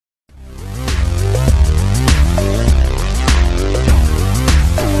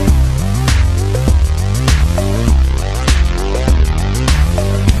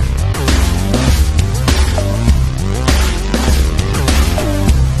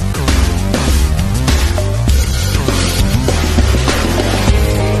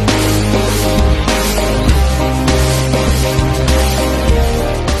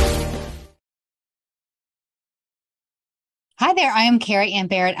Hi there, I am Carrie Ann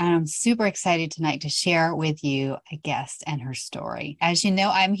Barrette, and I'm super excited tonight to share with you a guest and her story. As you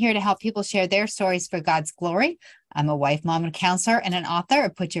know, I'm here to help people share their stories for God's glory. I'm a wife, mom, and counselor, and an author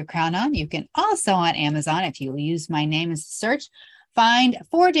of Put Your Crown On. You can also on Amazon, if you use my name as a search, find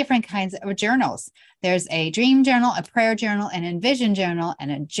 4 different kinds of journals. There's a dream journal, a prayer journal, an envision journal, and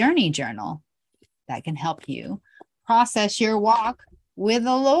a journey journal that can help you process your walk with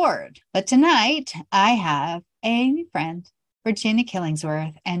the Lord. But tonight, I have a friend, Virginia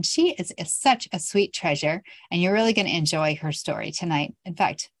Killingsworth, and she is such a sweet treasure, and you're really going to enjoy her story tonight. In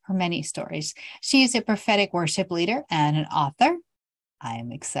fact, her many stories. She is a prophetic worship leader and an author. I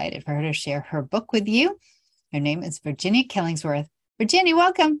am excited for her to share her book with you. Her name is Virginia Killingsworth. Virginia,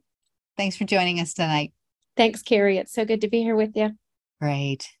 welcome. Thanks for joining us tonight. Thanks, Carrie. It's so good to be here with you.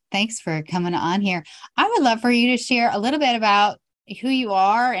 Great. Thanks for coming on here. I would love for you to share a little bit about who you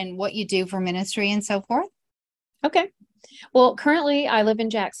are and what you do for ministry and so forth. Okay. Well, currently I live in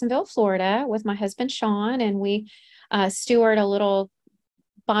Jacksonville, Florida with my husband, Sean, and we steward a little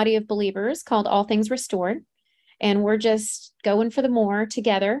body of believers called All Things Restored. And we're just going for the more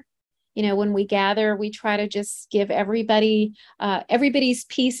together. You know, when we gather, we try to just give everybody's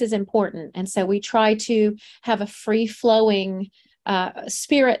piece is important. And so we try to have a free flowing,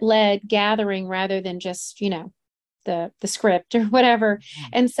 spirit-led gathering rather than just, the script or whatever.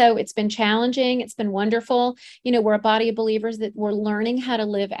 And so it's been challenging. It's been wonderful. You know, we're a body of believers that we're learning how to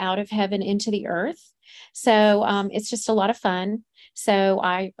live out of heaven into the earth. So it's just a lot of fun. So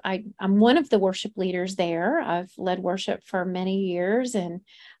I'm one of the worship leaders there. I've led worship for many years. And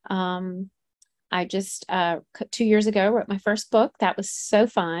I just 2 years ago wrote my first book. That was so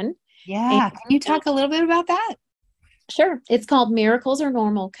fun. Yeah. Can you talk a little bit about that? Sure. It's called Miracles Are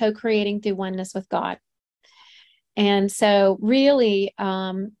Normal, Co-Creating Through Oneness with God. And so really,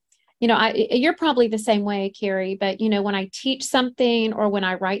 you're probably the same way, Carrie, but, when I teach something or when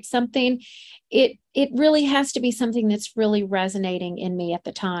I write something, it really has to be something that's really resonating in me at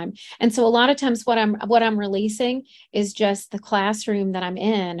the time. And so a lot of times what I'm releasing is just the classroom that I'm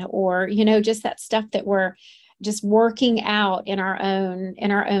in, or, just that stuff that we're just working out in our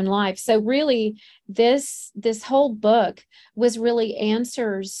own life. So really this whole book was really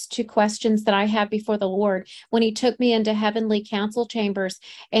answers to questions that I had before the Lord when he took me into heavenly council chambers.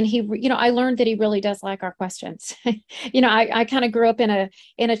 And he, I learned that he really does like our questions. I kind of grew up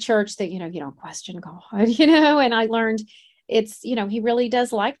in a church that, you don't question God, and I learned it's, he really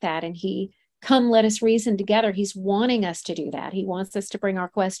does like that. And come, let us reason together. He's wanting us to do that. He wants us to bring our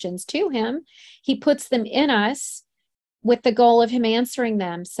questions to him. He puts them in us with the goal of him answering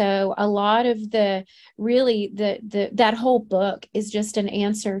them. So a lot of that whole book is just an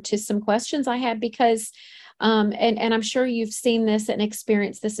answer to some questions I had because, and I'm sure you've seen this and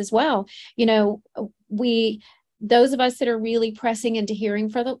experienced this as well. Those of us that are really pressing into hearing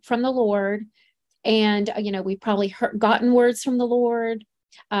from the Lord, and, we've probably gotten words from the Lord,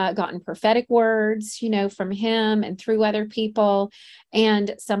 gotten prophetic words, from him and through other people.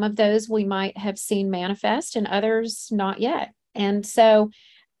 And some of those we might have seen manifest and others not yet. And so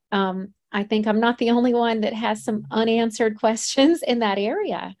I think I'm not the only one that has some unanswered questions in that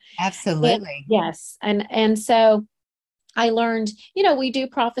area. Absolutely. Yes. And so I learned, we do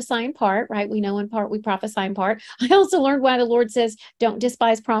prophesy in part, right? We know in part, we prophesy in part. I also learned why the Lord says, don't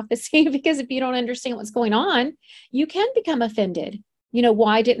despise prophecy, because if you don't understand what's going on, you can become offended.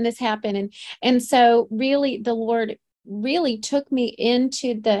 Why didn't this happen? And so really the Lord really took me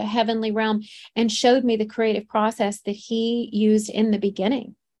into the heavenly realm and showed me the creative process that he used in the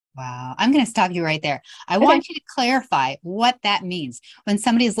beginning. Wow. I'm going to stop you right there. I want you to clarify what that means. When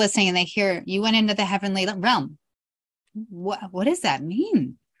somebody's listening and they hear you went into the heavenly realm, what does that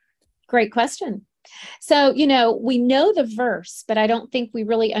mean? Great question. So, we know the verse, but I don't think we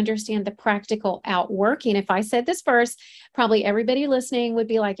really understand the practical outworking. If I said this verse, probably everybody listening would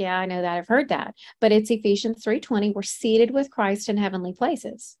be like, yeah, I know that. I've heard that. But it's Ephesians 3:20. We're seated with Christ in heavenly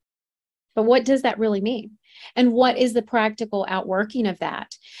places. But what does that really mean? And what is the practical outworking of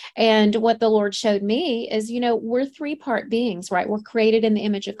that? And what the Lord showed me is, we're 3-part beings, right? We're created in the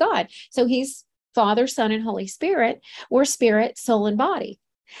image of God. So he's Father, Son, and Holy Spirit. We're spirit, soul, and body.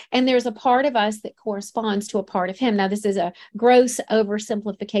 And there's a part of us that corresponds to a part of him. Now, this is a gross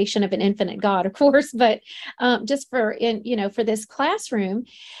oversimplification of an infinite God, of course, but just for this classroom,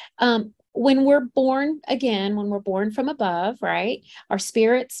 when we're born again, when we're born from above, right? Our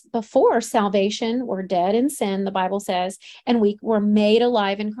spirits before salvation were dead in sin, the Bible says, and we were made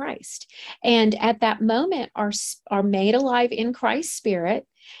alive in Christ. And at that moment, our made alive in Christ spirit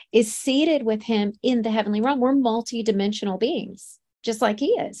is seated with him in the heavenly realm. We're multi-dimensional beings, just like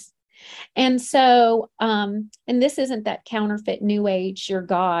he is. And so, and this isn't that counterfeit new age, your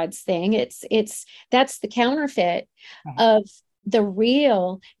gods thing. That's the counterfeit Right. of the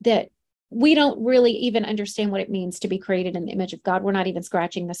real, that we don't really even understand what it means to be created in the image of God. We're not even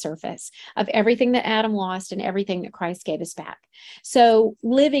scratching the surface of everything that Adam lost and everything that Christ gave us back. So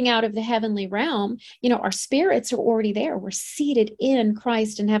living out of the heavenly realm, our spirits are already there. We're seated in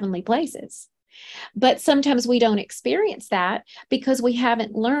Christ in heavenly places. But sometimes we don't experience that because we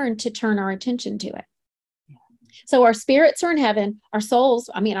haven't learned to turn our attention to it. So our spirits are in heaven, our souls,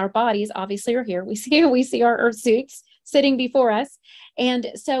 our bodies obviously are here. We see our earth suits sitting before us.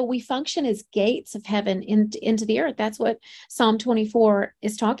 And so we function as gates of heaven into the earth. That's what Psalm 24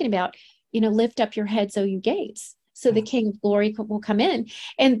 is talking about. Lift up your heads, O you gates, so the King of glory will come in.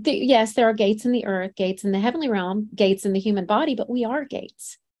 And yes, there are gates in the earth, gates in the heavenly realm, gates in the human body, but we are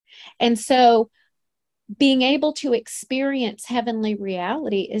gates. And so being able to experience heavenly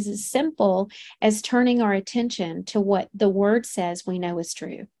reality is as simple as turning our attention to what the word says we know is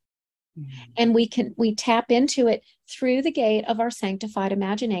true. Mm-hmm. And we tap into it through the gate of our sanctified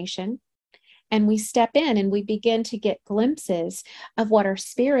imagination. And we step in and we begin to get glimpses of what our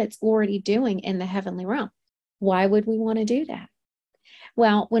spirit's already doing in the heavenly realm. Why would we want to do that?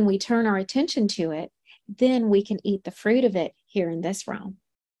 Well, when we turn our attention to it, then we can eat the fruit of it here in this realm.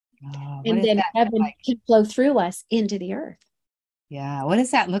 And then heaven can flow through us into the earth. Yeah. What does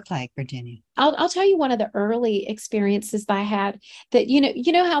that look like, Virginia? I'll tell you one of the early experiences that I had that,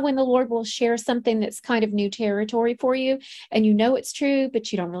 you know how when the Lord will share something that's kind of new territory for you and it's true,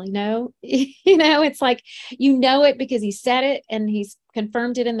 but you don't really know, it's like, it because he said it and he's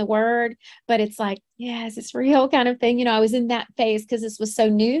confirmed it in the word, but it's like, yes, it's real kind of thing. I was in that phase because this was so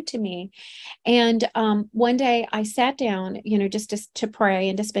new to me. And one day I sat down, just to pray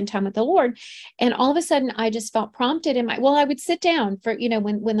and to spend time with the Lord. And all of a sudden I just felt prompted I would sit down for,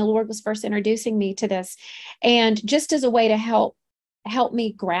 when the Lord was first introducing me to this. And just as a way to help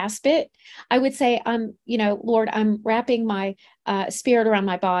me grasp it, I would say, Lord, I'm wrapping my spirit around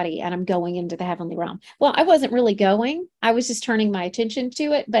my body and I'm going into the heavenly realm. Well, I wasn't really going. I was just turning my attention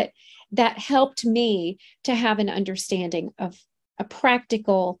to it. But that helped me to have an understanding of a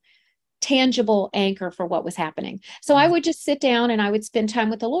practical, tangible anchor for what was happening. So I would just sit down and I would spend time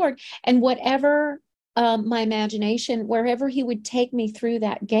with the Lord, and whatever my imagination, wherever he would take me through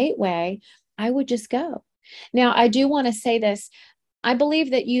that gateway, I would just go. Now, I do want to say this. I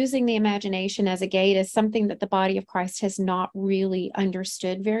believe that using the imagination as a gate is something that the body of Christ has not really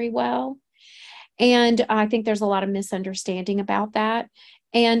understood very well. And I think there's a lot of misunderstanding about that.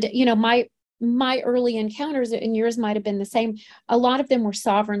 And, my early encounters, and yours might have been the same, a lot of them were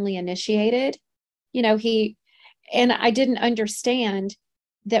sovereignly initiated. And I didn't understand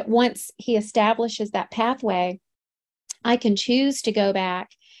that once he establishes that pathway, I can choose to go back,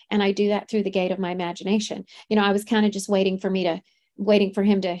 and I do that through the gate of my imagination. I was kind of just waiting for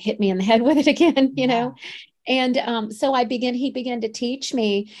him to hit me in the head with it again, And so he began to teach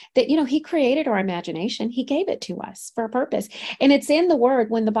me that, he created our imagination. He gave it to us for a purpose. And it's in the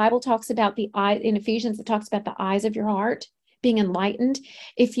word. When the Bible talks about the eye in Ephesians, it talks about the eyes of your heart being enlightened.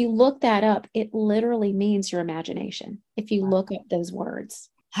 If you look that up, it literally means your imagination. If you look up those words.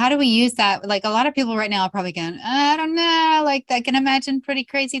 How do we use that? Like, a lot of people right now are probably going, I don't know, like, I can imagine pretty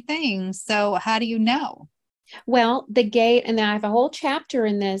crazy things. So how do you know? Well, the gate, and then I have a whole chapter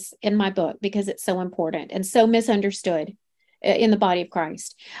in this in my book because it's so important and so misunderstood in the body of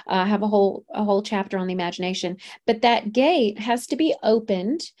Christ. I have a whole chapter on the imagination, but that gate has to be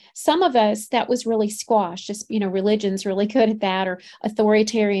opened. Some of us, that was really squashed. Just, religion's really good at that, or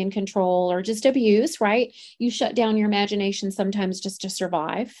authoritarian control, or just abuse, right? You shut down your imagination sometimes just to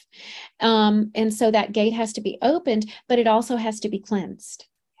survive. And so that gate has to be opened, but it also has to be cleansed.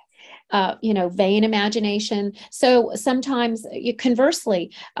 Vain imagination. So sometimes,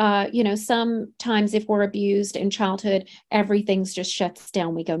 conversely, sometimes if we're abused in childhood, everything's just shuts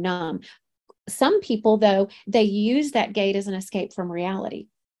down. We go numb. Some people, though, they use that gate as an escape from reality.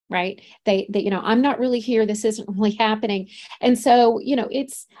 Right. They, I'm not really here. This isn't really happening. And so,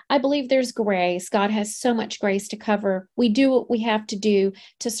 I believe there's grace. God has so much grace to cover. We do what we have to do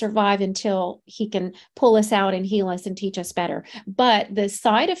to survive until he can pull us out and heal us and teach us better. But the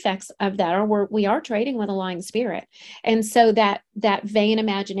side effects of that are we are trading with a lying spirit. And so that vain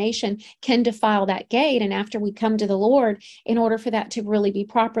imagination can defile that gate. And after we come to the Lord, in order for that to really be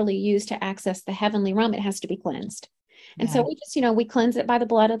properly used to access the heavenly realm, it has to be cleansed. And so we just, we cleanse it by the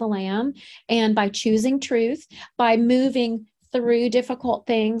blood of the Lamb, and by choosing truth, by moving through difficult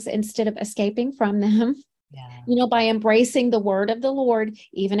things instead of escaping from them. Yeah. By embracing the word of the Lord,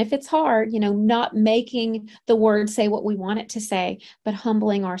 even if it's hard, not making the word say what we want it to say, but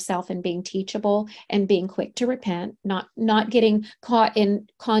humbling ourselves and being teachable and being quick to repent, not getting caught in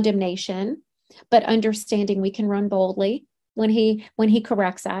condemnation, but understanding we can run boldly when he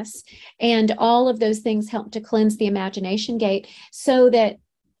corrects us. And all of those things help to cleanse the imagination gate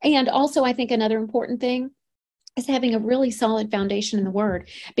and also I think another important thing is having a really solid foundation in the word,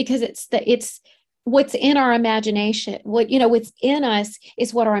 because it's what's in our imagination, what's in us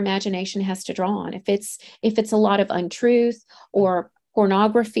is what our imagination has to draw on. If it's a lot of untruth or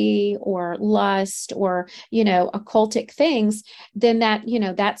pornography or lust or occultic things, then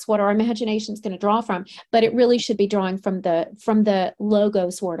that's what our imagination is going to draw from. But it really should be drawing from the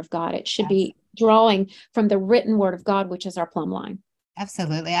logos word of God. It should be drawing from the written word of God, which is our plumb line.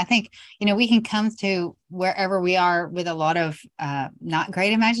 Absolutely. I think, we can come to wherever we are with a lot of not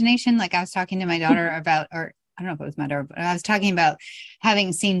great imagination. Like I was talking to my daughter about, or I don't know if it was my daughter, but I was talking about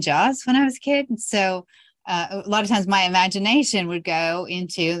having seen Jaws when I was a kid. So a lot of times my imagination would go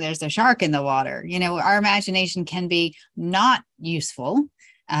into there's a shark in the water. Our imagination can be not useful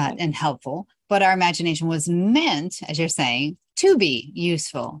and helpful, but our imagination was meant, as you're saying, to be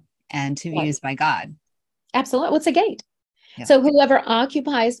useful and to be used by God. Absolutely. What's a gate? Yeah. So whatever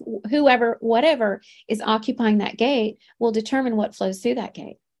is occupying that gate will determine what flows through that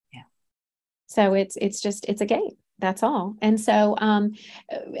gate. Yeah. So it's a gate. That's all. And so,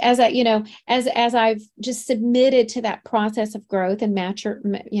 as I've just submitted to that process of growth and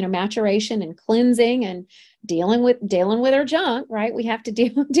maturation and cleansing and dealing with our junk, right? We have to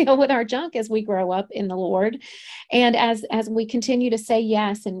deal with our junk as we grow up in the Lord. And as we continue to say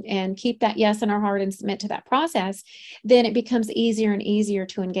yes and keep that yes in our heart and submit to that process, then it becomes easier and easier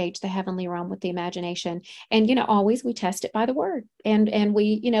to engage the heavenly realm with the imagination. And, always we test it by the word, and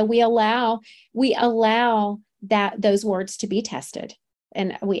we allow those words to be tested.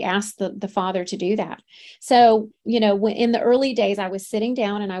 And we asked the Father to do that. So, when in the early days, I was sitting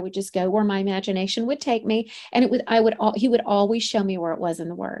down and I would just go where my imagination would take me. And he would always show me where it was in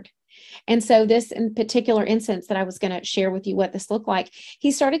the word. And so this in particular instance that I was going to share with you what this looked like,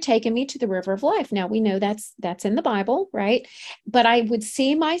 he started taking me to the river of life. Now we know that's in the Bible, right? But I would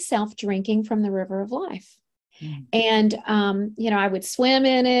see myself drinking from the river of life. And, I would swim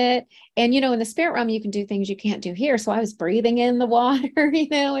in it. And, in the spirit realm, you can do things you can't do here. So I was breathing in the water,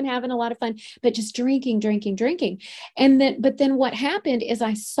 and having a lot of fun, but just drinking. But then what happened is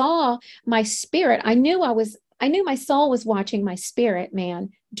I saw my spirit. I knew my soul was watching my spirit man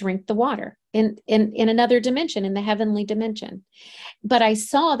drink the water in another dimension, in the heavenly dimension. But I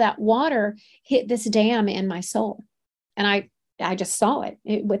saw that water hit this dam in my soul. And I just saw it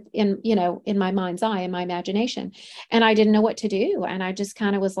in my mind's eye, in my imagination, and I didn't know what to do. And I just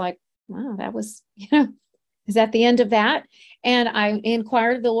kind of was like, wow, that was, is that the end of that? And I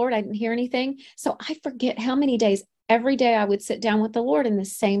inquired of the Lord. I didn't hear anything. So I forget how many days, every day I would sit down with the Lord and the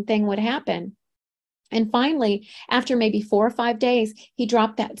same thing would happen. And finally, after maybe 4 or 5 days, he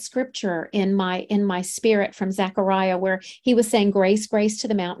dropped that scripture in my spirit from Zechariah, where he was saying, grace, grace to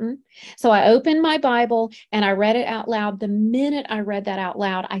the mountain. So I opened my Bible and I read it out loud. The minute I read that out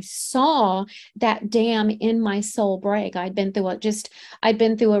loud, I saw that dam in my soul break. I'd been through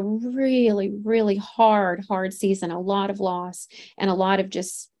a really, really hard season, a lot of loss and a lot of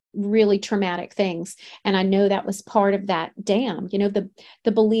just really traumatic things. And I know that was part of that dam,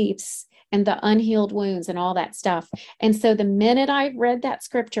 the beliefs and the unhealed wounds and all that stuff. And so the minute I read that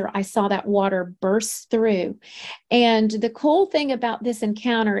scripture, I saw that water burst through. And the cool thing about this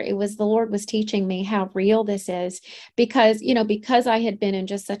encounter, it was the Lord was teaching me how real this is, because I had been in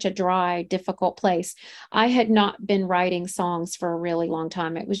just such a dry, difficult place. I had not been writing songs for a really long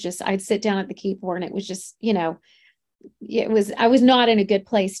time. It was just, I'd sit down at the keyboard and it was just, I was not in a good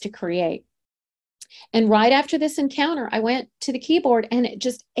place to create. And right after this encounter, I went to the keyboard and it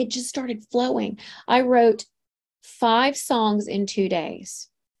just started flowing. I wrote 5 songs in 2 days.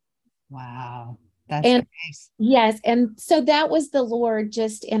 Wow. That's nice. Yes. And so that was the Lord,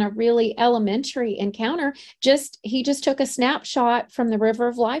 just in a really elementary encounter. He just took a snapshot from the river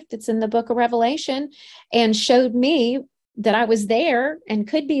of life that's in the book of Revelation and showed me that I was there and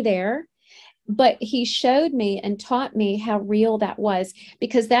could be there. But he showed me and taught me how real that was,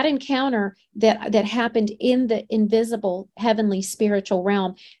 because that encounter that happened in the invisible, heavenly, spiritual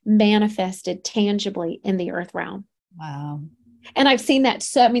realm manifested tangibly in the earth realm. Wow. And I've seen that.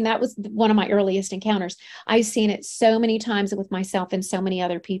 So, that was one of my earliest encounters. I've seen it so many times with myself and so many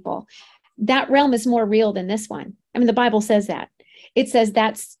other people. That realm is more real than this one. The Bible says that. It says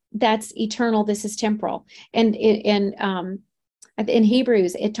that's eternal. This is temporal. And In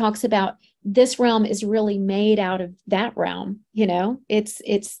Hebrews, it talks about this realm is really made out of that realm,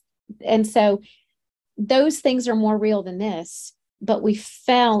 and so those things are more real than this, but we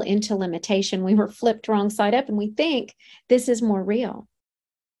fell into limitation. We were flipped wrong side up and we think this is more real.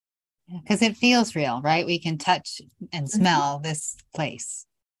 Because it feels real, right? We can touch and smell this place.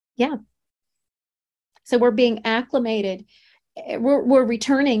 Yeah. So we're being acclimated. We're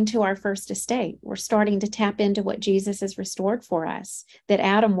returning to our first estate. We're starting to tap into what Jesus has restored for us, that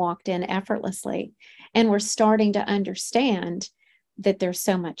Adam walked in effortlessly. And we're starting to understand that there's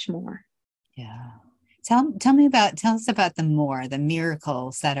so much more. Yeah. Tell us about the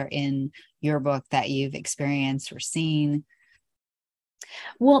miracles that are in your book that you've experienced or seen.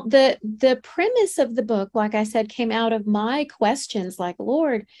 Well, the premise of the book, like I said, came out of my questions, like,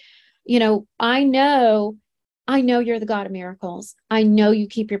 Lord, I know you're the God of miracles. I know you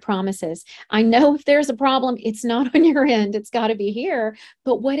keep your promises. I know if there's a problem, it's not on your end. It's got to be here.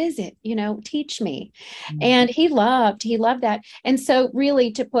 But what is it? Teach me. Mm-hmm. And he loved that. And so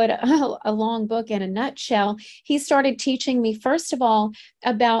really, to put a long book in a nutshell, he started teaching me, first of all,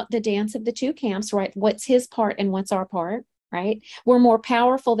 about the dance of the two camps, right? What's his part and what's our part? Right? We're more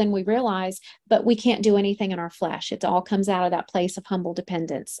powerful than we realize, but we can't do anything in our flesh. It all comes out of that place of humble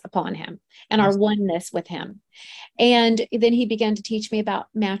dependence upon him and our oneness with him. And then he began to teach me about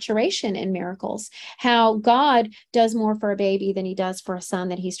maturation in miracles, how God does more for a baby than he does for a son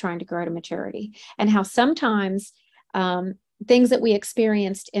that he's trying to grow to maturity, and how sometimes things that we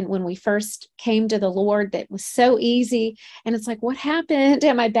experienced when we first came to the Lord that was so easy. And it's like, what happened?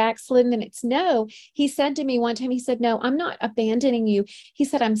 Am I backslidden? And it's no. He said to me one time, he said, no, I'm not abandoning you. He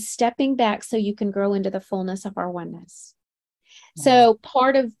said, I'm stepping back so you can grow into the fullness of our oneness. Mm-hmm. So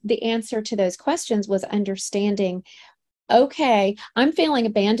part of the answer to those questions was understanding, okay, I'm feeling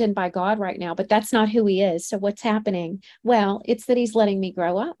abandoned by God right now, but that's not who he is. So what's happening? Well, it's that he's letting me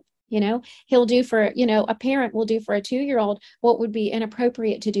grow up. He'll do for, a parent will do for a 2-year-old what would be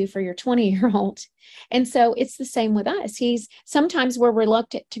inappropriate to do for your 20-year-old. And so it's the same with us. Sometimes we're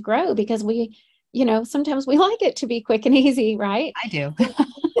reluctant to grow because sometimes we like it to be quick and easy, right? I do.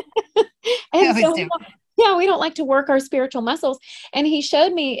 And so we don't like to work our spiritual muscles. And he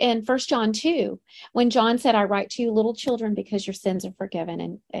showed me in 1 John 2, when John said, I write to you little children because your sins are forgiven.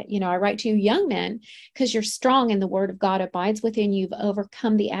 And, I write to you young men because you're strong and the word of God abides within you. You've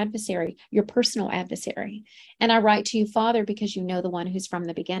overcome the adversary, your personal adversary. And I write to you, Father, because you know the one who's from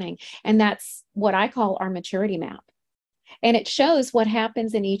the beginning. And that's what I call our maturity map. And it shows what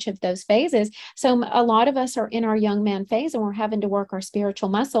happens in each of those phases. So a lot of us are in our young man phase and we're having to work our spiritual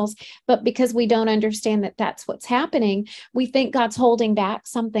muscles. But because we don't understand that that's what's happening, we think God's holding back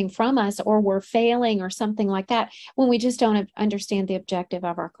something from us, or we're failing or something like that, when we just don't understand the objective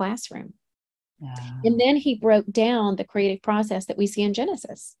of our classroom. And then he broke down the creative process that we see in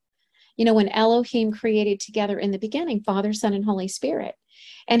Genesis. When Elohim created together in the beginning, Father, Son, and Holy Spirit.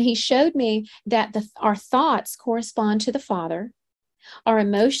 And he showed me that our thoughts correspond to the Father, our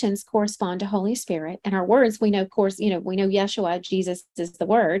emotions correspond to Holy Spirit, and our words, we know Yeshua, Jesus is the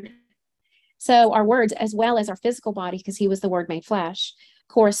Word. So our words, as well as our physical body, because he was the Word made flesh,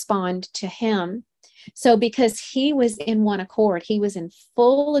 correspond to him. So because he was in one accord, he was in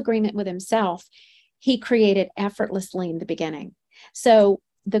full agreement with himself, he created effortlessly in the beginning. So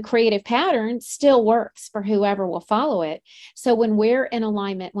the creative pattern still works for whoever will follow it. So when we're in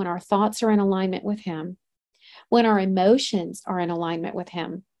alignment, when our thoughts are in alignment with him, when our emotions are in alignment with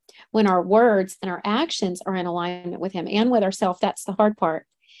him, when our words and our actions are in alignment with him and with ourselves, that's the hard part,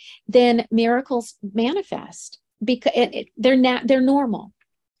 then miracles manifest because they're normal.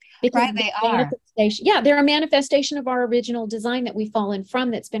 Because right, they are. They're a manifestation of our original design that we've fallen from,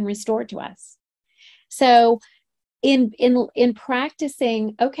 that's been restored to us. So in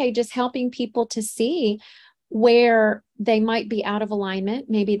practicing, just helping people to see where they might be out of alignment.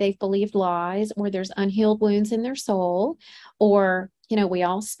 Maybe they've believed lies, or there's unhealed wounds in their soul, or, we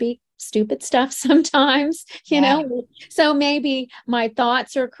all speak stupid stuff sometimes, so maybe my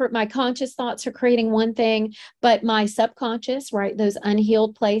conscious thoughts are creating one thing, but my subconscious, right, those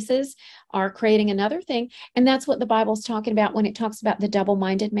unhealed places are creating another thing. And that's what the Bible's talking about when it talks about the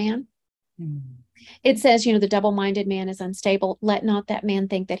double-minded man. It says, the double-minded man is unstable. Let not that man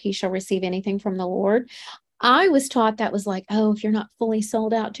think that he shall receive anything from the Lord. I was taught that was like, if you're not fully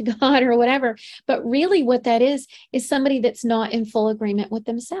sold out to God or whatever. But really what that is somebody that's not in full agreement with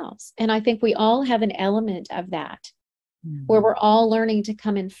themselves. And I think we all have an element of that, where we're all learning to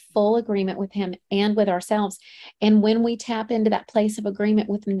come in full agreement with him and with ourselves. And when we tap into that place of agreement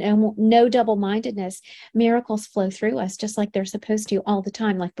with no double-mindedness, miracles flow through us just like they're supposed to all the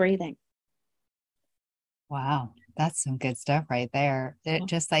time, like breathing. Wow. That's some good stuff right there. It,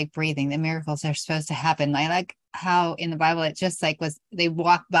 just like breathing, the miracles are supposed to happen. I like how in the Bible it just like was they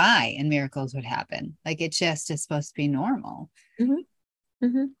walk by and miracles would happen. Like it just is supposed to be normal. Mhm.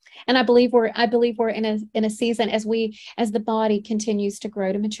 Hmm. And I believe we're in a season as the body continues to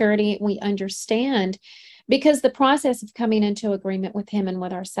grow to maturity, we understand because the process of coming into agreement with him and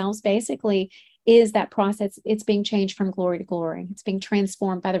with ourselves basically is that process. It's being changed from glory to glory. It's being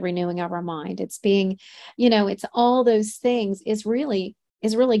transformed by the renewing of our mind. It's being, it's all those things is really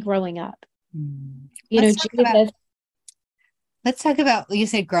growing up. Hmm. You know, Let's talk about Jesus. let's talk about you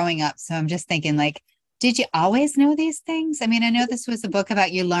said growing up. So I'm just thinking like, did you always know these things? I mean, I know this was a book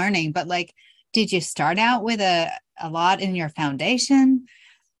about you learning, but like, did you start out with a lot in your foundation?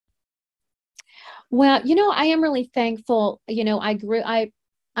 Well, I am really thankful.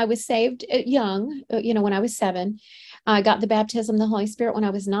 I was saved young, when I was 7. I got the baptism of the Holy Spirit when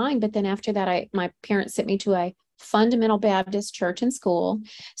I was 9, but then after that, my parents sent me to a fundamental Baptist church and school.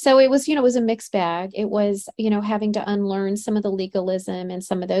 So it was a mixed bag. It was, having to unlearn some of the legalism and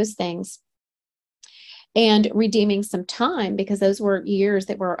some of those things and redeeming some time because those were years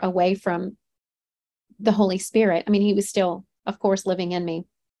that were away from the Holy Spirit. I mean, he was still, of course, living in me,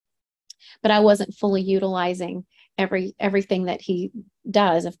 but I wasn't fully utilizing everything that he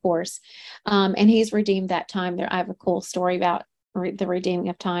does, of course. And he's redeemed that time. There, I have a cool story about the redeeming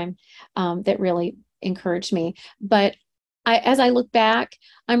of time that really encouraged me. But as I look back,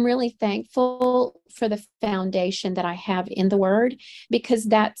 I'm really thankful for the foundation that I have in the Word because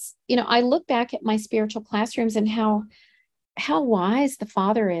I look back at my spiritual classrooms and how wise the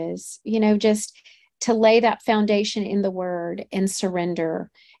Father is, just to lay that foundation in the Word and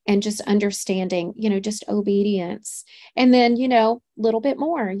surrender and just understanding, just obedience. And then, little bit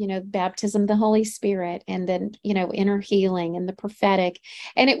more, baptism of the Holy Spirit, and then, inner healing and the prophetic.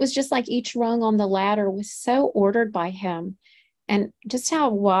 And it was just like each rung on the ladder was so ordered by him, and just how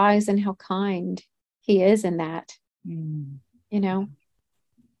wise and how kind he is in that, Mm. you know.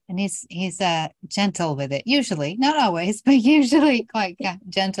 And he's gentle with it, usually, not always, but usually quite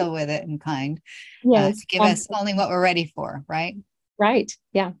gentle with it and kind Yes. to give us only what we're ready for, right? Right.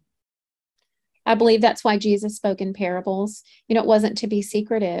 Yeah. I believe that's why Jesus spoke in parables. It wasn't to be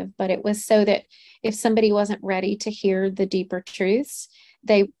secretive, but it was so that if somebody wasn't ready to hear the deeper truths,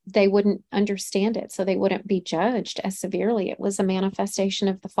 they wouldn't understand it. So they wouldn't be judged as severely. It was a manifestation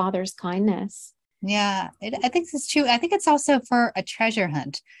of the Father's kindness. Yeah, I think it's true. I think it's also for a treasure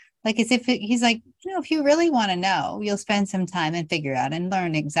hunt. Like as if he's like, if you really want to know, you'll spend some time and figure out and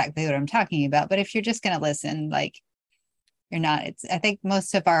learn exactly what I'm talking about. But if you're just going to listen, like you're not. I think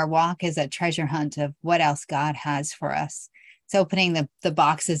most of our walk is a treasure hunt of what else God has for us. It's opening the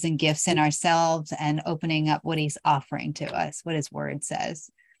boxes and gifts in ourselves and opening up what he's offering to us, what his word says.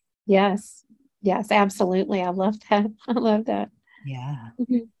 Yes. Yes, absolutely. I love that. I love that. Yeah.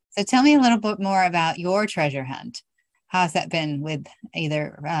 Mhm. So tell me a little bit more about your treasure hunt. How's that been with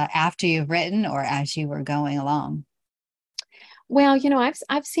either after you've written or as you were going along? Well,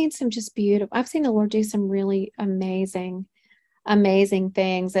 I've seen some just beautiful. I've seen the Lord do some really amazing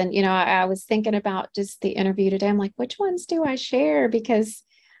things. And, I was thinking about just the interview today. I'm like, which ones do I share? Because,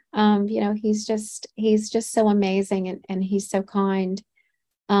 he's just so amazing and he's so kind.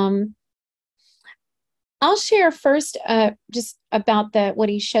 Um, I'll share first, just about what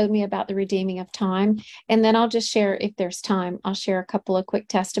he showed me about the redeeming of time. And then I'll just share, if there's time, I'll share a couple of quick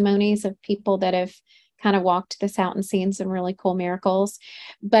testimonies of people that have kind of walked this out and seen some really cool miracles.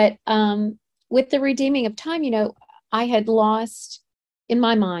 But with the redeeming of time, I had in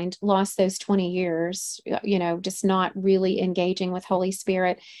my mind, lost those 20 years, just not really engaging with Holy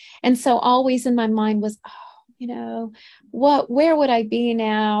Spirit. And so always in my mind was, where would I be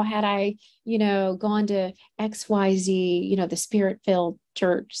now had I, gone to XYZ, the Spirit-filled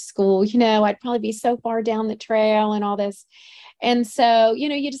church school, I'd probably be so far down the trail and all this. And so,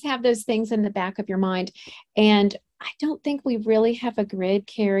 you just have those things in the back of your mind. And I don't think we really have a grid,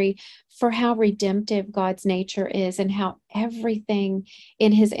 Carrie, for how redemptive God's nature is and how everything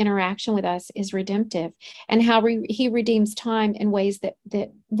in his interaction with us is redemptive and how he redeems time in ways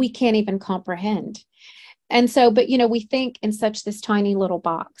that we can't even comprehend. And so, but we think in such this tiny little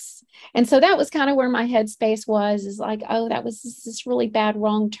box. And so that was kind of where my headspace was, is like, oh, that was this really bad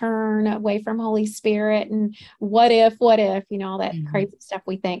wrong turn away from Holy Spirit. And what if, all that Mhm. crazy stuff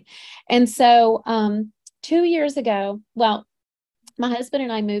we think. And so 2 years ago, well, my husband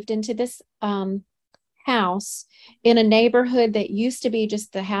and I moved into this house in a neighborhood that used to be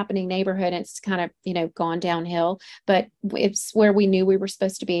just the happening neighborhood. It's kind of, gone downhill, but it's where we knew we were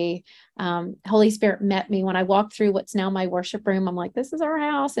supposed to be. Holy Spirit met me when I walked through what's now my worship room. I'm like, this is our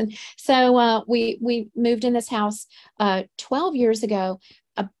house. And so we moved in this house 12 years ago,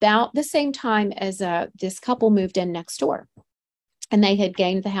 about the same time as this couple moved in next door. And they had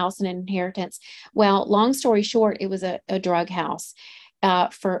gained the house and an inheritance. Well, long story short, it was a drug house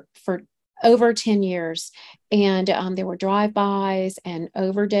for over 10 years. And there were drive-bys and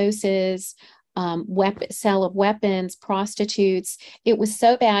overdoses, sale of weapons, prostitutes. It was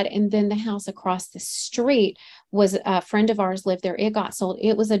so bad. And then the house across the street was a friend of ours lived there. It got sold.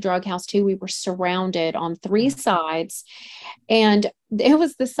 It was a drug house too. We were surrounded on three sides. And it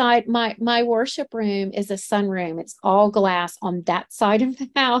was the side, my worship room is a sunroom. It's all glass on that side of the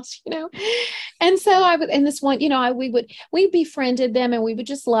house, And so I would, in this one, we befriended them and we would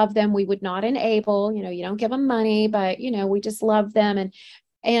just love them. We would not enable, you don't give them money, but, we just loved them.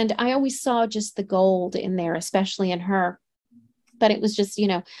 And I always saw just the gold in there, especially in her. But it was just,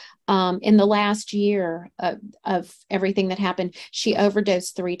 in the last year of everything that happened, she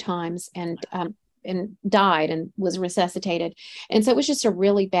overdosed 3 times and died and was resuscitated. And so it was just a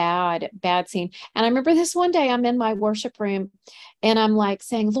really bad scene. And I remember this one day I'm in my worship room and I'm like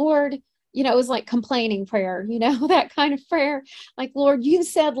saying, Lord, it was like complaining prayer, that kind of prayer. Like, Lord, you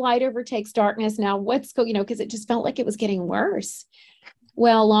said light overtakes darkness. Now what's going, because it just felt like it was getting worse.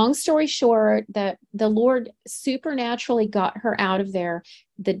 Well, long story short, the Lord supernaturally got her out of there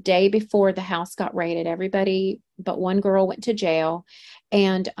the day before the house got raided. Everybody but one girl went to jail.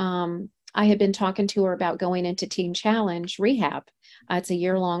 And I had been talking to her about going into Teen Challenge rehab. It's a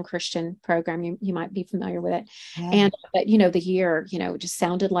year-long Christian program. You might be familiar with it. Yeah. But the year, just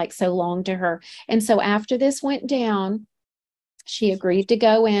sounded like so long to her. And so after this went down, she agreed to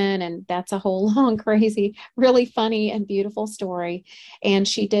go in, and that's a whole long, crazy, really funny and beautiful story. And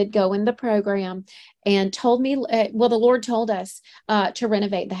she did go in the program and told me, the Lord told us to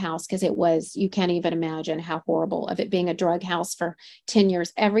renovate the house because it was, you can't even imagine how horrible of it being a drug house for 10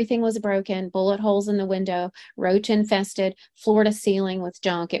 years. Everything was broken, bullet holes in the window, roach infested, floor to ceiling with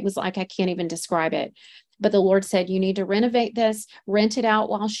junk. It was like, I can't even describe it. But the Lord said, you need to renovate this, rent it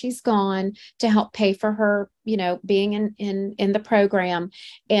out while she's gone to help pay for her, being in the program,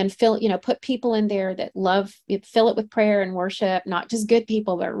 and put people in there that love, fill it with prayer and worship, not just good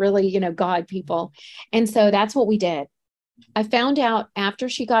people, but really, God people. And so that's what we did. I found out after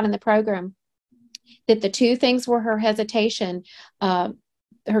she got in the program that the 2 things were her hesitation.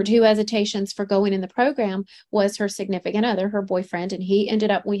 Her 2 hesitations for going in the program was her significant other, her boyfriend, and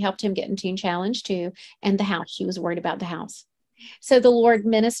we helped him get in Teen Challenge too, and the house. She was worried about the house. So the Lord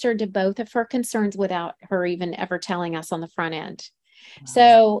ministered to both of her concerns without her even ever telling us on the front end. Wow.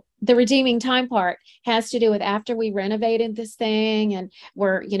 So the redeeming time part has to do with after we renovated this thing, and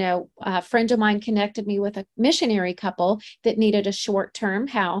a friend of mine connected me with a missionary couple that needed a short-term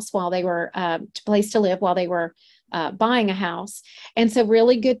house while they were place to live while they were buying a house. And so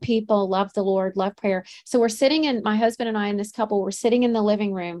really good people, love the Lord, love prayer. So my husband and I and this couple were sitting in the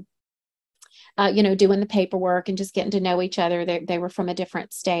living room, doing the paperwork and just getting to know each other. They were from a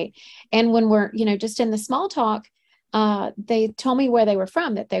different state. And when we're, just in the small talk, they told me where they were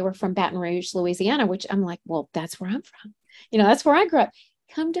from, that they were from Baton Rouge, Louisiana, which I'm like, well, that's where I'm from. That's where I grew up.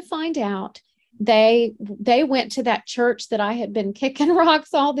 Come to find out, they went to that church that I had been kicking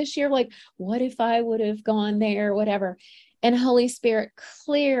rocks all this year. Like, what if I would have gone there, whatever. And Holy Spirit,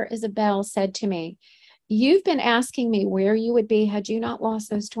 clear as a bell, said to me, you've been asking me where you would be had you not lost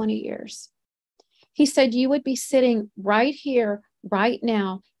those 20 years. He said, you would be sitting right here, right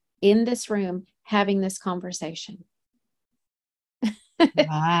now, in this room, having this conversation.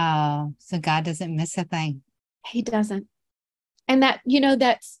 Wow. So God doesn't miss a thing. He doesn't. And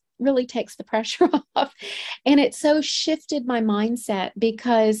that's really takes the pressure off. And it so shifted my mindset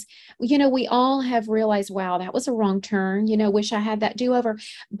because, we all have realized, wow, that was a wrong turn, wish I had that do-over,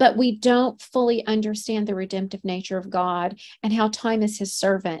 but we don't fully understand the redemptive nature of God and how time is his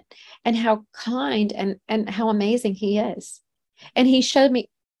servant and how kind and how amazing he is. And he showed me,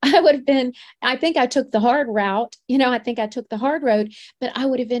 I think I took the hard route, I think I took the hard road, but I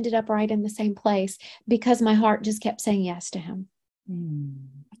would have ended up right in the same place because my heart just kept saying yes to him.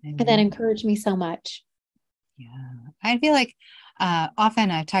 And that encouraged me so much. Yeah. I feel like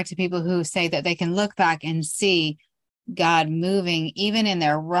often I've talked to people who say that they can look back and see God moving even in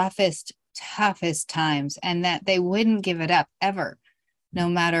their roughest, toughest times, and that they wouldn't give it up ever, no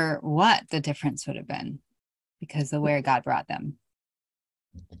matter what the difference would have been, because of where God brought them.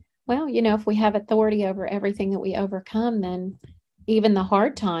 Well, if we have authority over everything that we overcome, then even the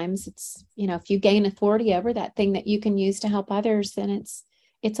hard times, it's, if you gain authority over that thing that you can use to help others, then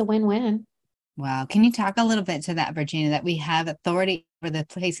it's a win-win. Wow. Can you talk a little bit to that, Virginia, that we have authority over the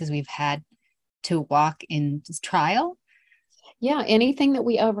places we've had to walk in trial? Yeah, anything that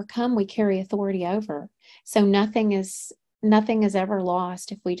we overcome, we carry authority over. So nothing is ever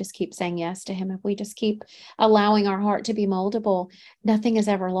lost if we just keep saying yes to him. If we just keep allowing our heart to be moldable, nothing is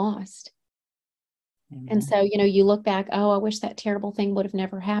ever lost. Amen. And so, you look back, oh, I wish that terrible thing would have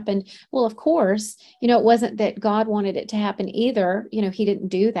never happened. Well, of course, it wasn't that God wanted it to happen either. He didn't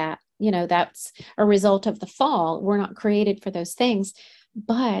do that. That's a result of the fall. We're not created for those things.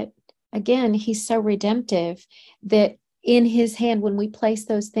 But again, he's so redemptive that in his hand, when we place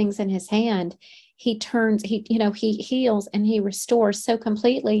those things in his hand, he heals and he restores so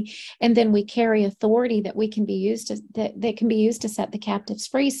completely. And then we carry authority that can be used to set the captives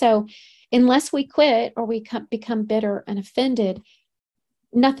free. So unless we quit or we become bitter and offended,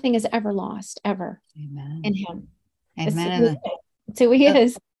 nothing is ever lost, ever. Amen. In him. Amen. It's who he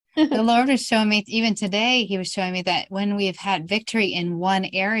is. The Lord was showing me, even today, he was showing me that when we've had victory in one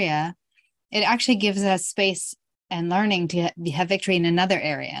area, it actually gives us space and learning to have victory in another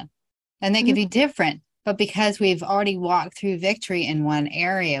area. And they could be different, but because we've already walked through victory in one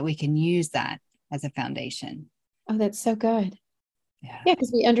area, we can use that as a foundation. Oh, that's so good. Yeah,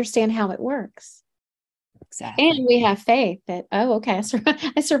 because we understand how it works. Exactly. And we have faith that, oh, okay,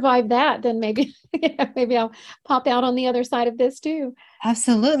 I survived that. Then maybe I'll pop out on the other side of this too.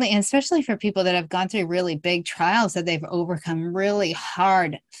 Absolutely. And especially for people that have gone through really big trials, that they've overcome really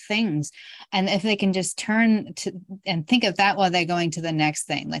hard things. And if they can just turn to and think of that while they're going to the next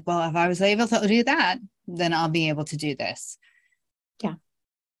thing, like, well, if I was able to do that, then I'll be able to do this. Yeah.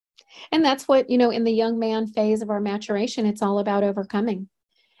 And that's what, in the young man phase of our maturation, it's all about overcoming.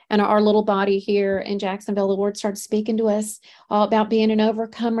 And our little body here in Jacksonville, the Lord started speaking to us all about being an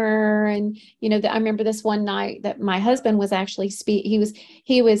overcomer. And, I remember this one night that my husband was actually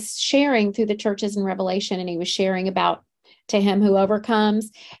he was sharing through the churches in Revelation, and he was sharing about to him who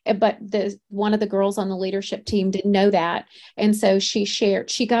overcomes. But one of the girls on the leadership team didn't know that. And so she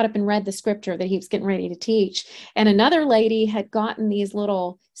got up and read the scripture that he was getting ready to teach. And another lady had gotten these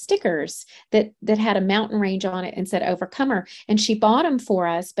little stickers that had a mountain range on it and said overcomer. And she bought them for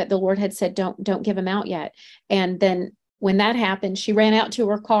us, but the Lord had said, don't give them out yet. And then when that happened, she ran out to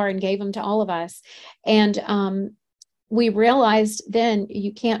her car and gave them to all of us. And we realized then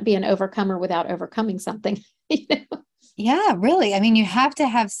you can't be an overcomer without overcoming something. Yeah, really. I mean, you have to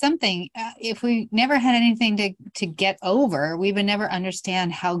have something. If we never had anything to get over, we would never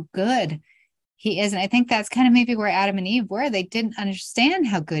understand how good he is. And I think that's kind of maybe where Adam and Eve were. They didn't understand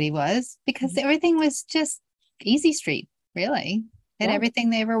how good he was because everything was just easy street, really. They had everything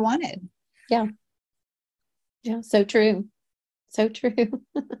they ever wanted. Yeah. Yeah. So true. So true.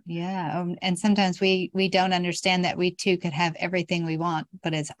 Yeah. And sometimes we don't understand that we too could have everything we want,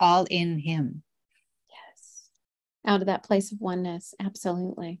 but it's all in him. Out of that place of oneness.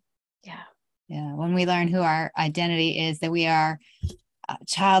 Absolutely. Yeah. Yeah. When we learn who our identity is, that we are a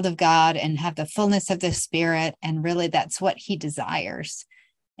child of God and have the fullness of the Spirit. And really that's what he desires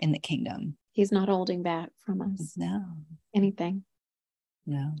in the kingdom. He's not holding back from us. No. Anything.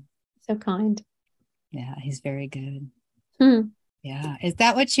 No. So kind. Yeah. He's very good. Hmm. Yeah. Is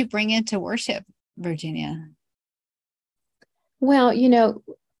that what you bring into worship, Virginia? Well,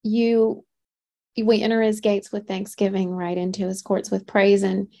 we enter his gates with thanksgiving, right into his courts with praise.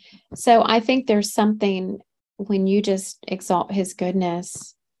 And so I think there's something when you just exalt his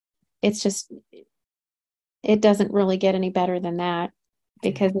goodness, it doesn't really get any better than that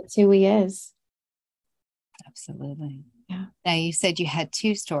because it's who he is. Absolutely. Yeah. Now you said you had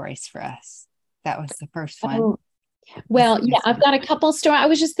 2 stories for us. That was the first one. Oh, well, yeah, I've got a couple stories. I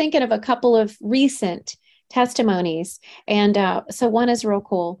was just thinking of a couple of recent testimonies. And so one is real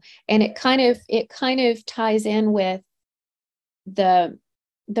cool. And it kind of ties in with the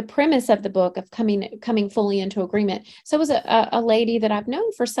premise of the book of coming fully into agreement. So it was a lady that I've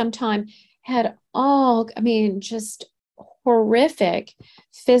known for some time, had just horrific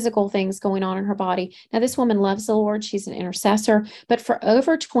physical things going on in her body. Now, this woman loves the Lord. She's an intercessor, but for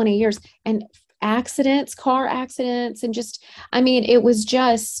over 20 years, and car accidents, and it was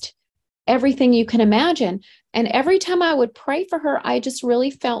just everything you can imagine. And every time I would pray for her, I just really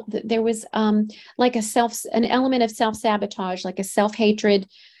felt that there was like an element of self-sabotage, like a self-hatred,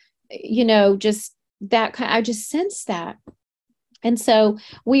 just that kind. I just sensed that. And so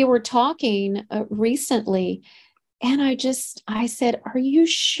we were talking recently, and I said, "Are you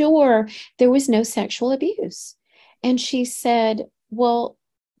sure there was no sexual abuse?" And she said, "Well,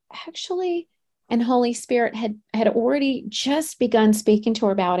 actually, and Holy Spirit had already just begun speaking to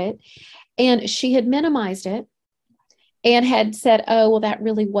her about it, and she had minimized it and had said, oh, well, that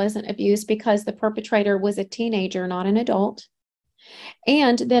really wasn't abuse because the perpetrator was a teenager, not an adult.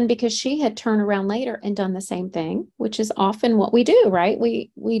 And then because she had turned around later and done the same thing, which is often what we do, right?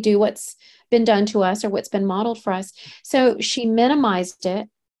 We do what's been done to us or what's been modeled for us. So she minimized it.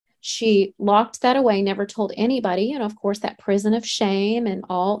 She locked that away, never told anybody. And of course, that prison of shame and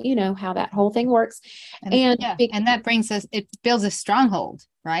all, how that whole thing works. And yeah, and that brings us, it builds a stronghold,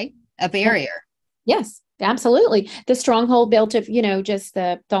 right? A barrier. Yes, absolutely. The stronghold built of, just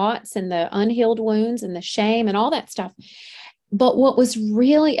the thoughts and the unhealed wounds and the shame and all that stuff. But what was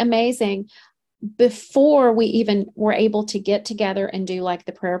really amazing, before we even were able to get together and do like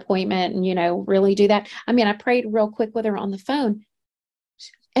the prayer appointment and, really do that. I mean, I prayed real quick with her on the phone.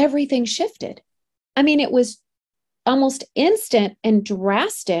 Everything shifted. I mean, it was almost instant and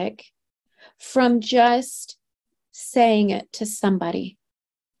drastic from just saying it to somebody.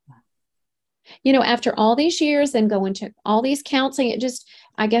 After all these years and going to all these counseling,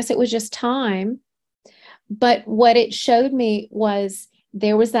 I guess it was just time. But what it showed me was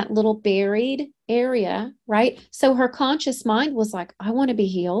there was that little buried area, right? So her conscious mind was like, I want to be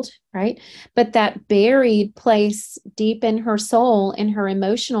healed, right? But that buried place deep in her soul, in her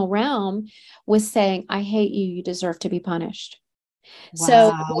emotional realm, was saying, I hate you. You deserve to be punished. Wow.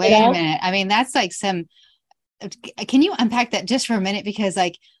 So wait a minute. I mean, that's like can you unpack that just for a minute? Because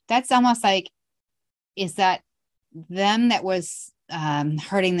like, that's almost like, is that them that was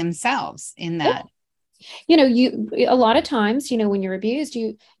hurting themselves in that? A lot of times, when you're abused,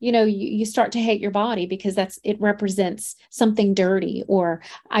 you start to hate your body because it represents something dirty, or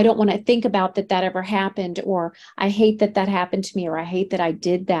I don't want to think about that ever happened, or I hate that happened to me, or I hate that I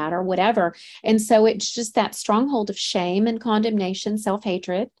did that, or whatever. And so it's just that stronghold of shame and condemnation,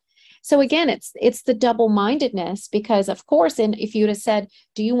 self-hatred. So again, it's the double-mindedness, because of course, and if you'd have said,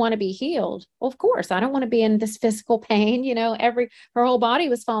 do you want to be healed? Well, of course, I don't want to be in this physical pain, her whole body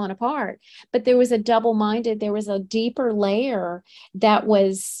was falling apart, but there was a deeper layer that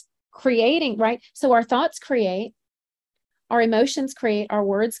was creating, right? So our thoughts create, our emotions create, our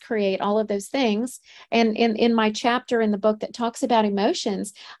words create, all of those things. And in my chapter in the book that talks about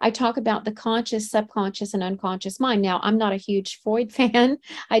emotions, I talk about the conscious, subconscious, and unconscious mind. Now, I'm not a huge Freud fan.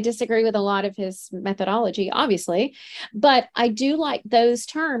 I disagree with a lot of his methodology, obviously, but I do like those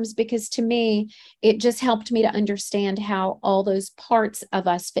terms because to me, it just helped me to understand how all those parts of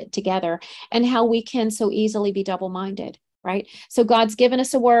us fit together and how we can so easily be double-minded. Right. So God's given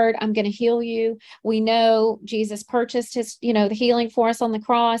us a word. I'm going to heal you. We know Jesus purchased the healing for us on the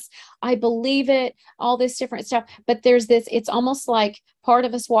cross. I believe it, all this different stuff. But there's it's almost like part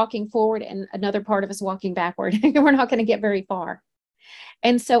of us walking forward and another part of us walking backward. We're not going to get very far.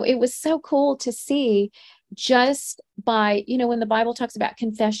 And so it was so cool to see, just by, when the Bible talks about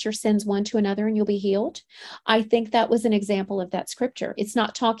confess your sins one to another and you'll be healed. I think that was an example of that scripture. It's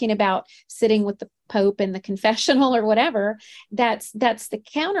not talking about sitting with the Pope in the confessional or whatever. That's the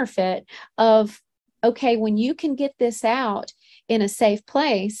counterfeit of, okay, when you can get this out in a safe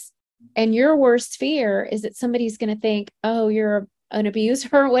place, and your worst fear is that somebody's going to think, oh, you're an abuser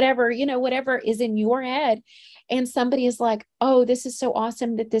or whatever, whatever is in your head. And somebody is like, oh, this is so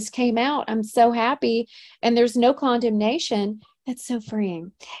awesome that this came out. I'm so happy. And there's no condemnation. That's so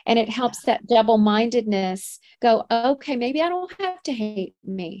freeing. And it helps that double-mindedness go, okay, maybe I don't have to hate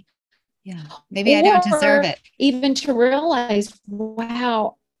me. Yeah. Maybe I don't deserve it. Even to realize,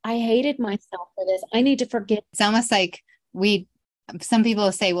 wow, I hated myself for this. I need to forget. It's almost like some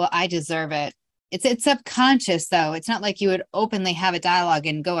people say, well, I deserve it. It's subconscious, though. It's not like you would openly have a dialogue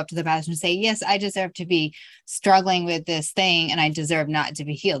and go up to the pastor and say, yes, I deserve to be struggling with this thing and I deserve not to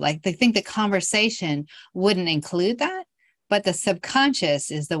be healed. Like, they think the conversation wouldn't include that, but the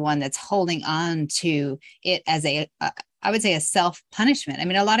subconscious is the one that's holding on to it as I would say a self-punishment. I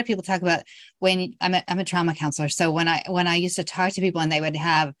mean, a lot of people talk about when I'm a trauma counselor. So when I used to talk to people and they would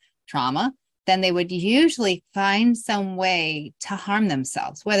have trauma, then they would usually find some way to harm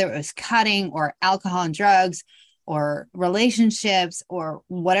themselves, whether it was cutting or alcohol and drugs or relationships or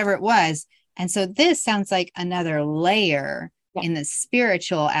whatever it was. And so this sounds like another layer in the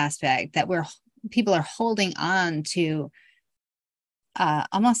spiritual aspect that people are holding on to,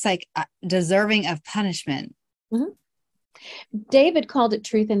 almost like deserving of punishment. Mm-hmm. David called it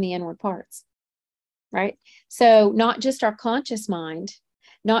truth in the inward parts, right? So not just our conscious mind,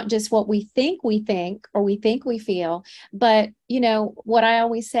 not just what we think or we think we feel, but, what I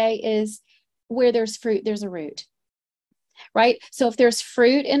always say is, where there's fruit, there's a root, right? So if there's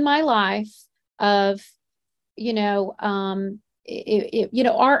fruit in my life of,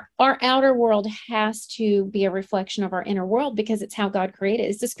 our outer world has to be a reflection of our inner world, because it's how God created.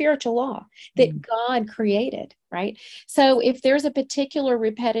 It's the spiritual law that God created, right? So if there's a particular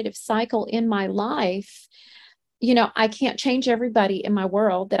repetitive cycle in my life, I can't change everybody in my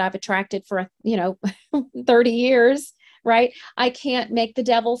world that I've attracted for 30 years, right? I can't make the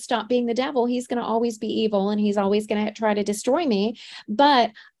devil stop being the devil. He's going to always be evil, and he's always going to try to destroy me,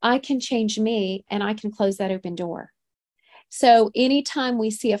 but I can change me, and I can close that open door. So anytime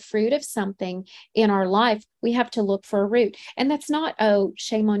we see a fruit of something in our life, we have to look for a root. And that's not, oh,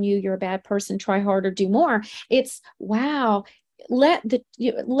 shame on you, you're a bad person, try harder, do more. It's, wow, let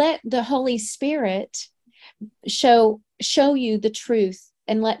the Holy Spirit show you the truth,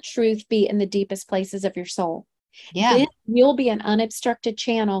 and let truth be in the deepest places of your soul. Yeah. Then you'll be an unobstructed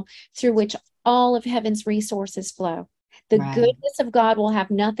channel through which all of heaven's resources flow. The goodness of God will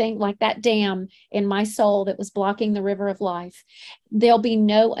have nothing, like that dam in my soul that was blocking the river of life. There'll be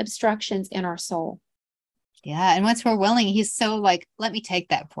no obstructions in our soul. Yeah. And once we're willing, he's so like, let me take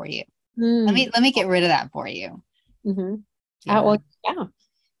that for you. Let me get rid of that for you. Mm-hmm. Yeah.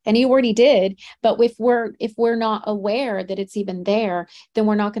 And he already did. But if we're not aware that it's even there, then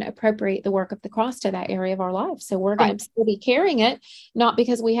we're not going to appropriate the work of the cross to that area of our life. So we're going to still be carrying it, not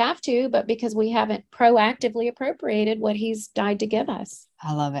because we have to, but because we haven't proactively appropriated what he's died to give us.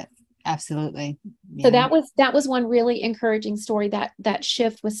 I love it. Absolutely. Yeah. So that was one really encouraging story. That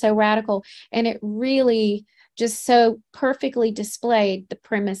shift was so radical, and it really just so perfectly displayed the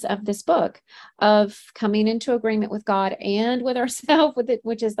premise of this book, of coming into agreement with God and with ourselves, with it,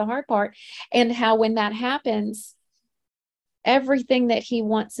 which is the hard part, and how when that happens, everything that he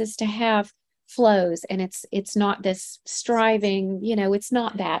wants us to have flows. And it's not this striving, it's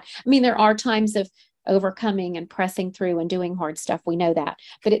not that. I mean, there are times of overcoming and pressing through and doing hard stuff. We know that,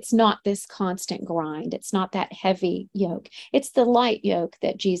 but it's not this constant grind. It's not that heavy yoke. It's the light yoke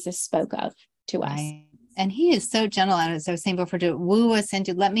that Jesus spoke of to us. And he is so gentle, as I was saying before, to woo us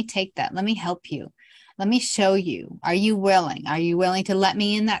into, let me take that. Let me help you. Let me show you. Are you willing? Are you willing to let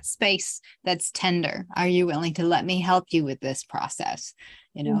me in that space that's tender? Are you willing to let me help you with this process?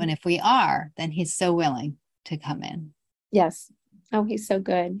 And if we are, then he's so willing to come in. Yes. Oh, he's so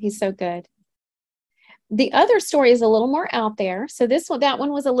good. He's so good. The other story is a little more out there. So that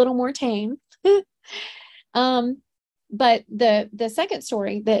one was a little more tame. But the second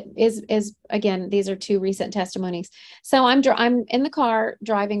story that is again, these are two recent testimonies. So I'm in the car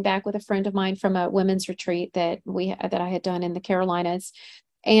driving back with a friend of mine from a women's retreat that I had done in the Carolinas.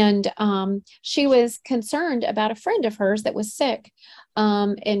 And she was concerned about a friend of hers that was sick.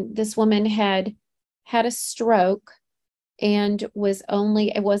 And this woman had a stroke and was only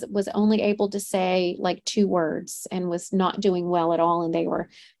able to say like 2 words, and was not doing well at all. And they were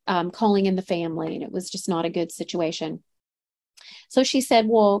calling in the family, and it was just not a good situation. So she said,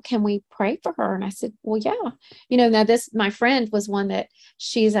 well, can we pray for her? And I said, well, yeah. Now my friend was one that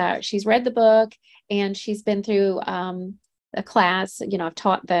she's read the book, and she's been through a class. I've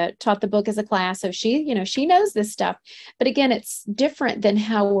taught the book as a class. So she knows this stuff. But again, it's different than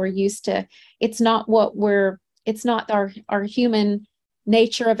how we're used to. It's not our human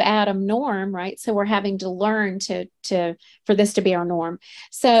nature of Adam norm, right? So we're having to learn for this to be our norm.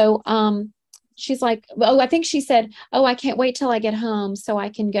 So she's like, oh, I think she said, oh, I can't wait till I get home so I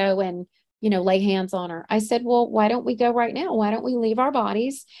can go and lay hands on her. I said, well, why don't we go right now? Why don't we leave our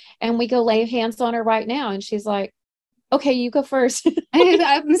bodies and we go lay hands on her right now? And she's like, okay, you go first.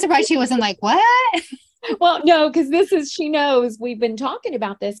 I'm surprised she wasn't like, what? Well, no, because she knows we've been talking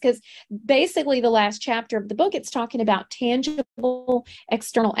about this, because basically the last chapter of the book, it's talking about tangible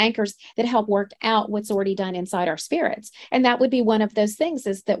external anchors that help work out what's already done inside our spirits. And that would be one of those things,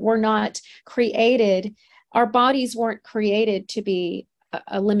 is that we're not created, our bodies weren't created to be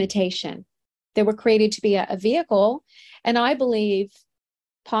a limitation. They were created to be a vehicle. And I believe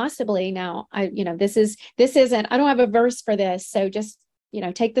possibly now, this isn't, I don't have a verse for this. So just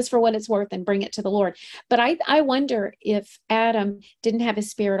take this for what it's worth and bring it to the Lord. But I wonder if Adam didn't have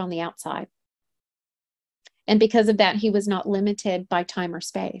his spirit on the outside. And because of that, he was not limited by time or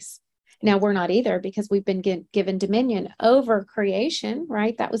space. Now we're not either, because we've been given dominion over creation,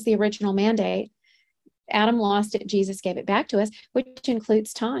 right? That was the original mandate. Adam lost it. Jesus gave it back to us, which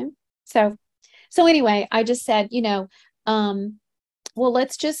includes time. So anyway, I just said, well,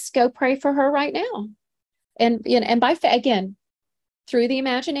 let's just go pray for her right now. And by faith, again, through the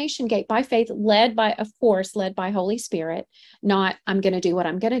imagination gate by faith, led by Holy Spirit, not I'm going to do what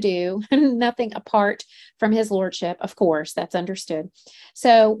I'm going to do, nothing apart from his lordship. Of course, that's understood.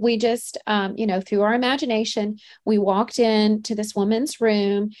 So we just, through our imagination, we walked into this woman's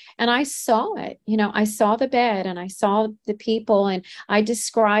room, and I saw it. I saw the bed, and I saw the people, and I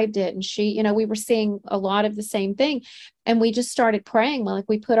described it. And she, we were seeing a lot of the same thing. And we just started praying. Like,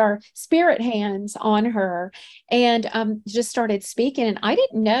 we put our spirit hands on her and just started speaking. And I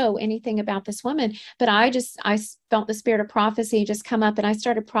didn't know anything about this woman, but I felt the spirit of prophecy just come up, and I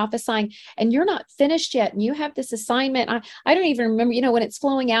started prophesying. And you're not finished yet, and you have this assignment. I don't even remember, when it's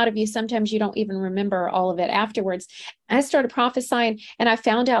flowing out of you, sometimes you don't even remember all of it afterwards. I started prophesying, and I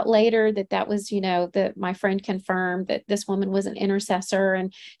found out later that was, that my friend confirmed that this woman was an intercessor,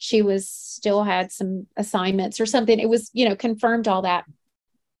 and she still had some assignments or something. It was, confirmed all that.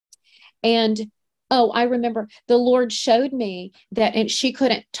 And I remember the Lord showed me that, and she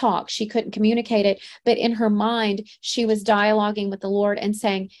couldn't talk, she couldn't communicate it, but in her mind, she was dialoguing with the Lord and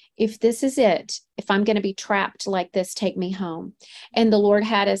saying, if this is it, if I'm going to be trapped like this, take me home. And the Lord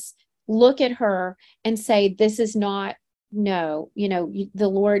had us look at her and say, this is not, no, the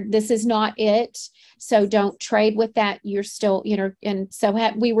Lord, this is not it. So don't trade with that. You're still, and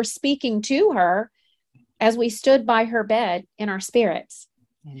so we were speaking to her as we stood by her bed in our spirits.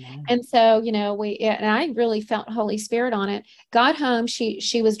 Amen. And so, and I really felt Holy Spirit on it. Got home.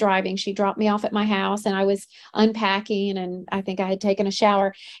 She was driving. She dropped me off at my house, and I was unpacking, and I think I had taken a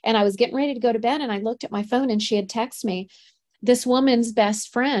shower, and I was getting ready to go to bed. And I looked at my phone, and she had texted me. This woman's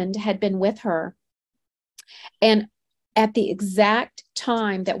best friend had been with her. And at the exact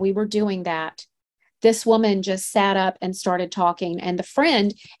time that we were doing that, this woman just sat up and started talking. And the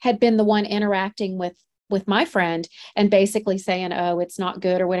friend had been the one interacting with my friend and basically saying, oh, it's not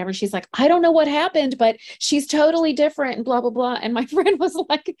good or whatever. She's like, I don't know what happened, but she's totally different and blah, blah, blah. And my friend was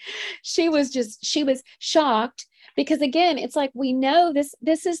like, she was shocked, because again, it's like, we know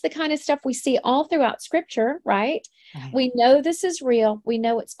this is the kind of stuff we see all throughout scripture, right? Right. We know this is real. We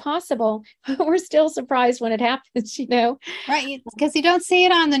know it's possible. We're still surprised when it happens, Right. Because you don't see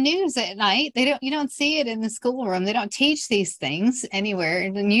it on the news at night. You don't see it in the schoolroom. They don't teach these things anywhere.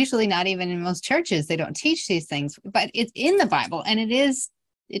 And usually not even in most churches, they don't teach these things, but it's in the Bible, and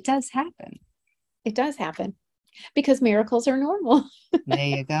it does happen. It does happen because miracles are normal. There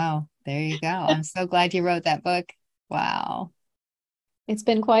you go. I'm so glad you wrote that book. Wow. It's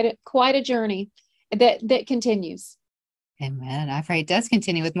been quite a journey that continues. Amen. I pray it does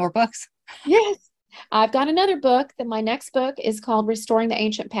continue with more books. Yes. I've got another book. My next book is called Restoring the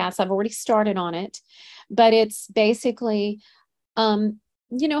Ancient Past. I've already started on it, but it's basically, how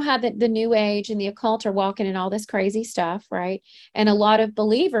the new age and the occult are walking in all this crazy stuff, right? And a lot of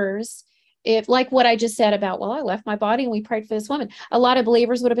believers, if like what I just said about, well, I left my body and we prayed for this woman, a lot of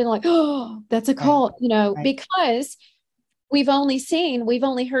believers would have been like, oh, that's a cult, right. Because we've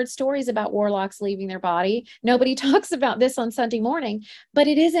only heard stories about warlocks leaving their body. Nobody talks about this on Sunday morning, but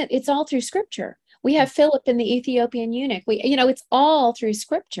it's all through scripture. We have Philip and the Ethiopian eunuch. It's all through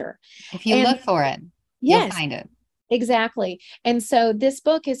scripture. If you look for it, yes, you'll find it. Exactly. And so this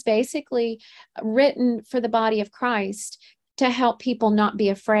book is basically written for the body of Christ to help people not be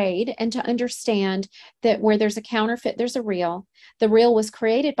afraid and to understand that where there's a counterfeit, there's a real. The real was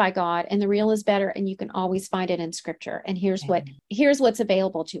created by God, and the real is better, and you can always find it in scripture. And here's what's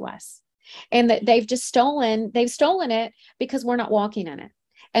available to us. And that they've stolen it because we're not walking in it.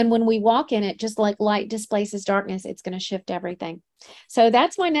 And when we walk in it, just like light displaces darkness, it's going to shift everything. So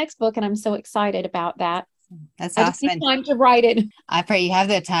that's my next book, and I'm so excited about that. That's awesome. I just need time to write it. I pray you have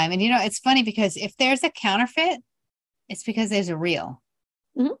that time. And it's funny because if there's a counterfeit, it's because there's a real.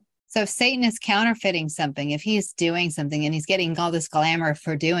 Mm-hmm. So if Satan is counterfeiting something, if he's doing something and he's getting all this glamour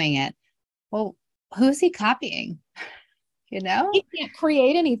for doing it, well, who's he copying? He can't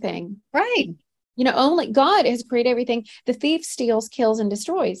create anything. Right. Only God has created everything. The thief steals, kills, and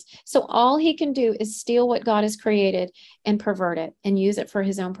destroys. So all he can do is steal what God has created and pervert it and use it for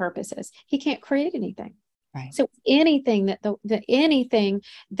his own purposes. He can't create anything. Right. So anything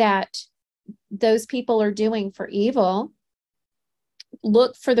that those people are doing for evil,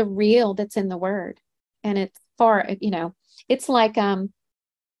 look for the real that's in the word. And it's it's like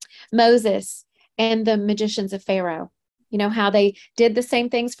Moses and the magicians of Pharaoh, how they did the same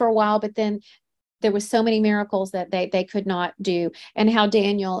things for a while, but then there was so many miracles that they could not do. And how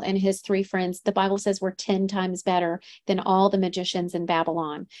Daniel and his 3 friends, the Bible says, were 10 times better than all the magicians in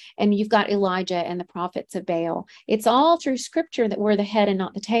Babylon. And you've got Elijah and the prophets of Baal. It's all through scripture that we're the head and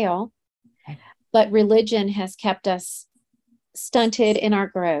not the tail. But religion has kept us stunted in our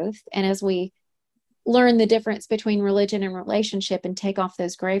growth. And as we learn the difference between religion and relationship and take off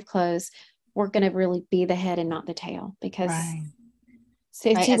those grave clothes, we're going to really be the head and not the tail, because Right. it's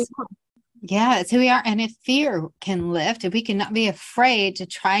Right. who we are. Yeah, it's who we are. And if fear can lift, if we cannot be afraid to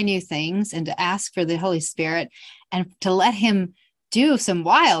try new things and to ask for the Holy Spirit and to let him do some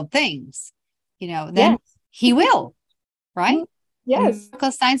wild things, then Yes. he will, right? Yes.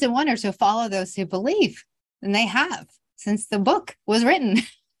 Miracles, signs, and wonders will follow those who believe. And they have since the book was written.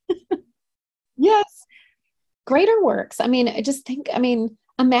 Yes. Greater works. I mean,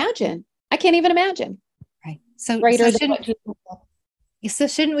 imagine. I can't even imagine. Right. So Greater than shouldn't what Jesus did. so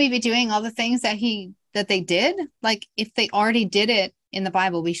shouldn't we be doing all the things that they did? Like if they already did it in the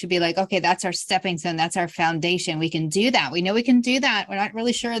Bible, we should be like, okay, that's our stepping stone, that's our foundation. We can do that. We know we can do that. We're not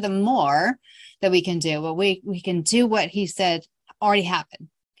really sure the more that we can do, but we can do what he said already happened,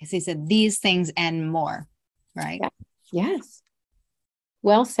 because he said these things and more. Right. Yeah. Yes.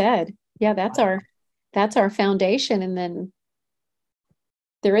 Well said. Yeah, that's our foundation. And then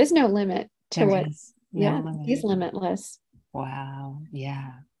there is no limit to There what, is no limit. he's limitless. Wow.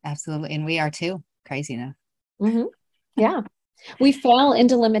 Yeah, absolutely. And we are too. Crazy enough. Mm-hmm. Yeah. We fell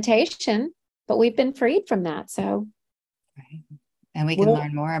into limitation, but we've been freed from that. So, right. And we can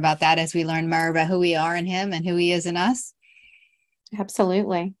learn more about that as we learn more about who we are in him and who he is in us.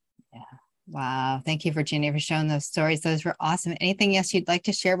 Absolutely. Yeah. Wow. Thank you, Virginia, for showing those stories. Those were awesome. Anything else you'd like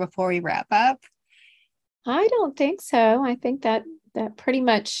to share before we wrap up? I don't think so. I think that pretty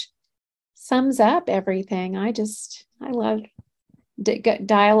much sums up everything. I love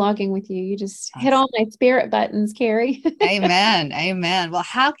dialoguing with you. You just hit all my spirit buttons, Carrie. Amen. Amen. Well,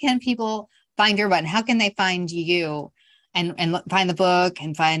 how can people find your button? How can they find you and find the book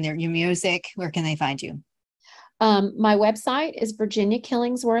and find your music? Where can they find you? My website is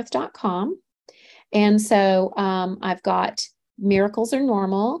virginiakillingsworth.com. And so I've got Miracles Are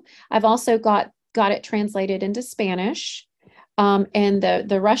Normal. I've also got it translated into Spanish. And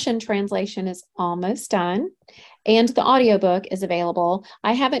the Russian translation is almost done. And the audiobook is available.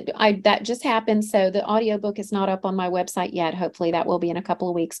 That just happened. So the audiobook is not up on my website yet. Hopefully that will be in a couple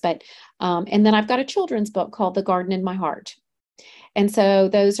of weeks. But, and then I've got a children's book called The Garden in My Heart. And so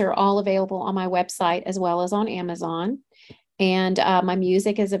those are all available on my website as well as on Amazon. And my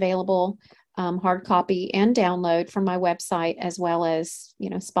music is available, hard copy and download from my website, as well as,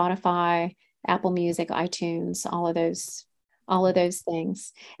 Spotify, Apple Music, iTunes, all of those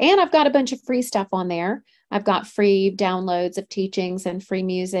things. And I've got a bunch of free stuff on there. I've got free downloads of teachings and free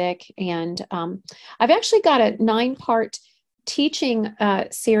music. And I've actually got a 9-part teaching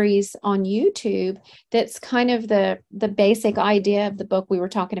series on YouTube that's kind of the basic idea of the book we were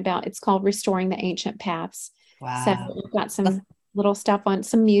talking about. It's called Restoring the Ancient Paths. Wow. So I've got some little stuff on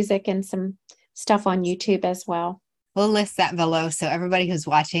some music and some stuff on YouTube as well. We'll list that below. So everybody who's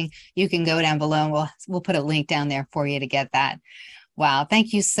watching, you can go down below and we'll put a link down there for you to get that. Wow.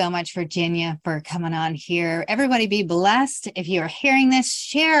 Thank you so much, Virginia, for coming on here. Everybody be blessed. If you're hearing this,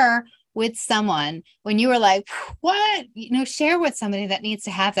 share with someone when you were like, what, share with somebody that needs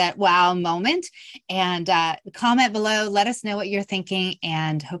to have that wow moment, and comment below. Let us know what you're thinking.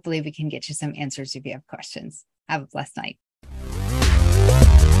 And hopefully we can get you some answers if you have questions. Have a blessed night.